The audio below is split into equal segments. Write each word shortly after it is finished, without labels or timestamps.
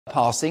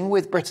passing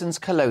with Britain's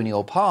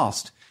colonial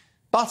past.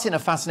 But in a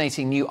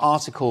fascinating new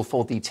article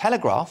for The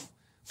Telegraph,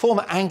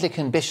 former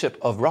Anglican Bishop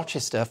of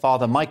Rochester,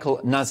 Father Michael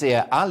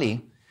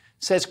Nazir-Ali,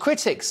 says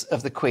critics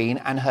of the Queen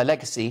and her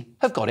legacy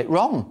have got it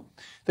wrong.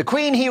 The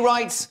Queen, he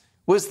writes,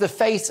 was the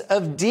face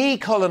of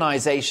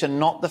decolonisation,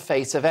 not the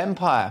face of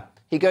empire.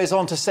 He goes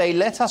on to say,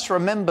 let us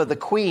remember the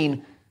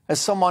Queen as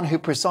someone who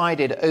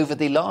presided over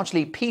the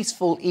largely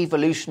peaceful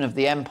evolution of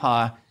the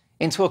empire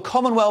into a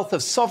commonwealth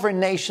of sovereign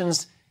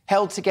nations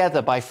held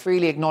together by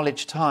freely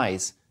acknowledged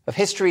ties of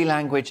history,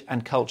 language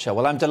and culture.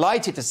 Well, I'm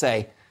delighted to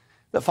say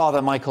that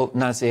Father Michael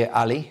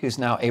Nazir-Ali, who's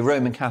now a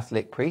Roman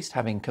Catholic priest,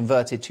 having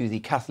converted to the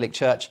Catholic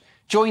Church,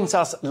 joins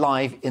us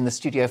live in the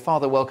studio.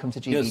 Father, welcome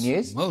to GBNews.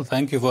 Yes. Well,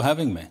 thank you for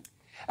having me.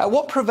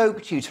 What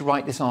provoked you to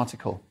write this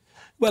article?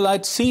 Well,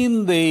 I'd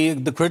seen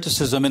the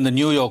criticism in the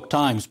New York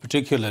Times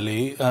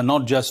particularly,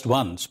 not just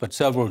once, but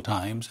several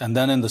times, and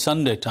then in the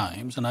Sunday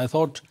Times, and I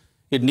thought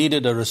it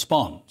needed a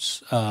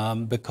response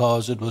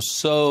because it was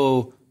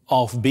so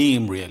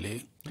off-beam,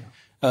 really. Yeah.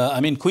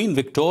 I mean, Queen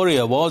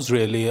Victoria was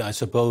really, I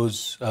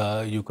suppose,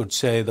 you could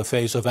say, the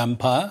face of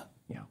empire,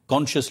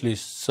 consciously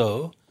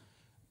so.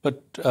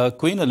 But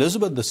Queen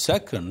Elizabeth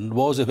II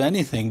was, if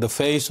anything, the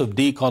face of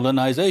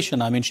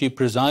decolonization. I mean, she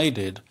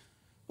presided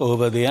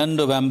over the end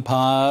of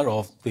empire,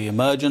 of the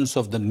emergence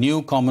of the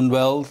new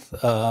Commonwealth,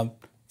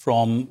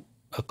 from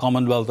a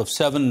Commonwealth of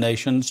 7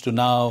 nations to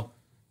now,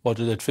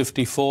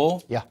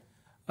 54? Yeah.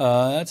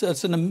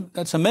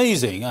 That's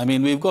amazing. I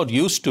mean, we've got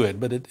used to it,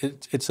 but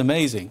it's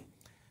amazing.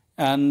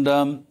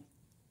 And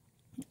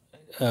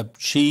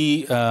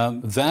she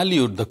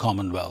valued the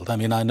Commonwealth. I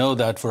mean, I know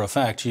that for a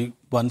fact. She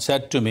once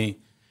said to me,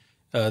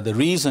 the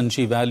reason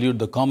she valued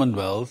the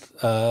Commonwealth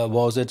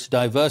was its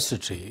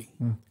diversity.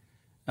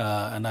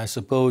 And I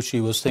suppose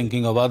she was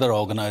thinking of other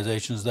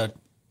organizations that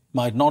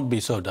might not be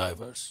so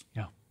diverse.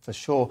 Yeah, for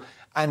sure.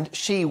 And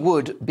she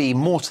would be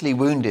mortally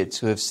wounded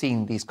to have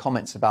seen these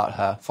comments about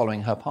her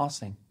following her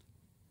passing.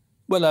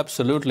 Well,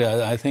 absolutely.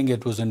 I think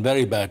it was in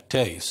very bad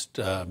taste,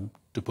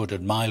 to put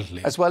it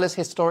mildly. As well as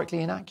historically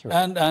inaccurate.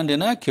 And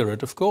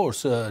inaccurate, of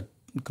course,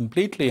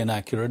 completely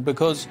inaccurate,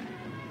 because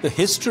the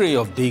history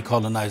of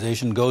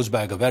decolonization goes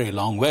back a very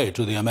long way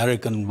to the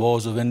American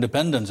Wars of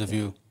Independence, if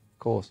you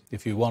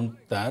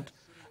want that.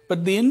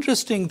 But the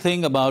interesting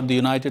thing about the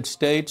United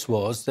States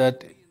was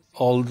that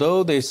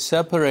although they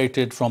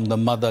separated from the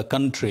mother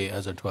country,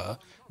 as it were,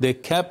 they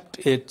kept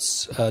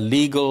its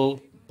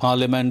legal,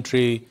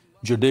 parliamentary,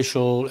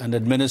 judicial and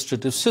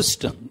administrative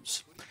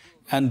systems.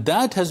 And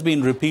that has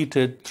been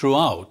repeated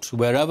throughout.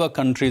 Wherever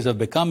countries have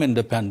become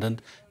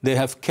independent, they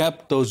have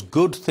kept those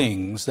good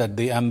things that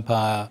the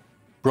empire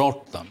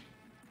brought them.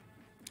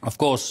 Of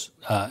course,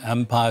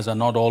 empires are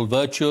not all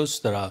virtuous.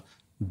 There are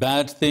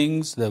bad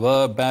things. There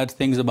were bad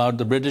things about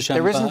the British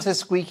Empire. There isn't a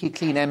squeaky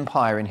clean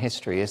empire in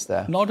history, is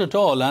there? Not at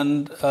all.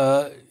 And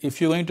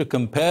if you're going to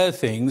compare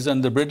things,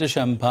 and the British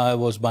Empire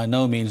was by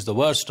no means the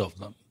worst of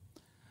them.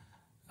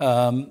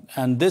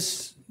 And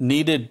this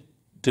needed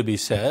to be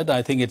said.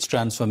 I think its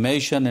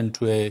transformation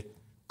into a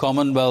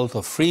commonwealth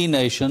of free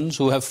nations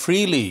who have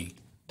freely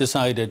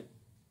decided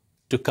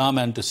to come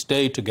and to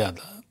stay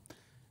together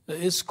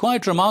is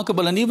quite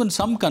remarkable. And even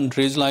some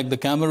countries like the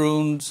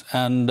Cameroons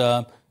and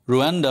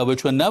Rwanda,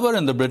 which were never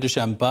in the British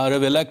Empire,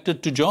 have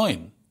elected to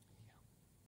join.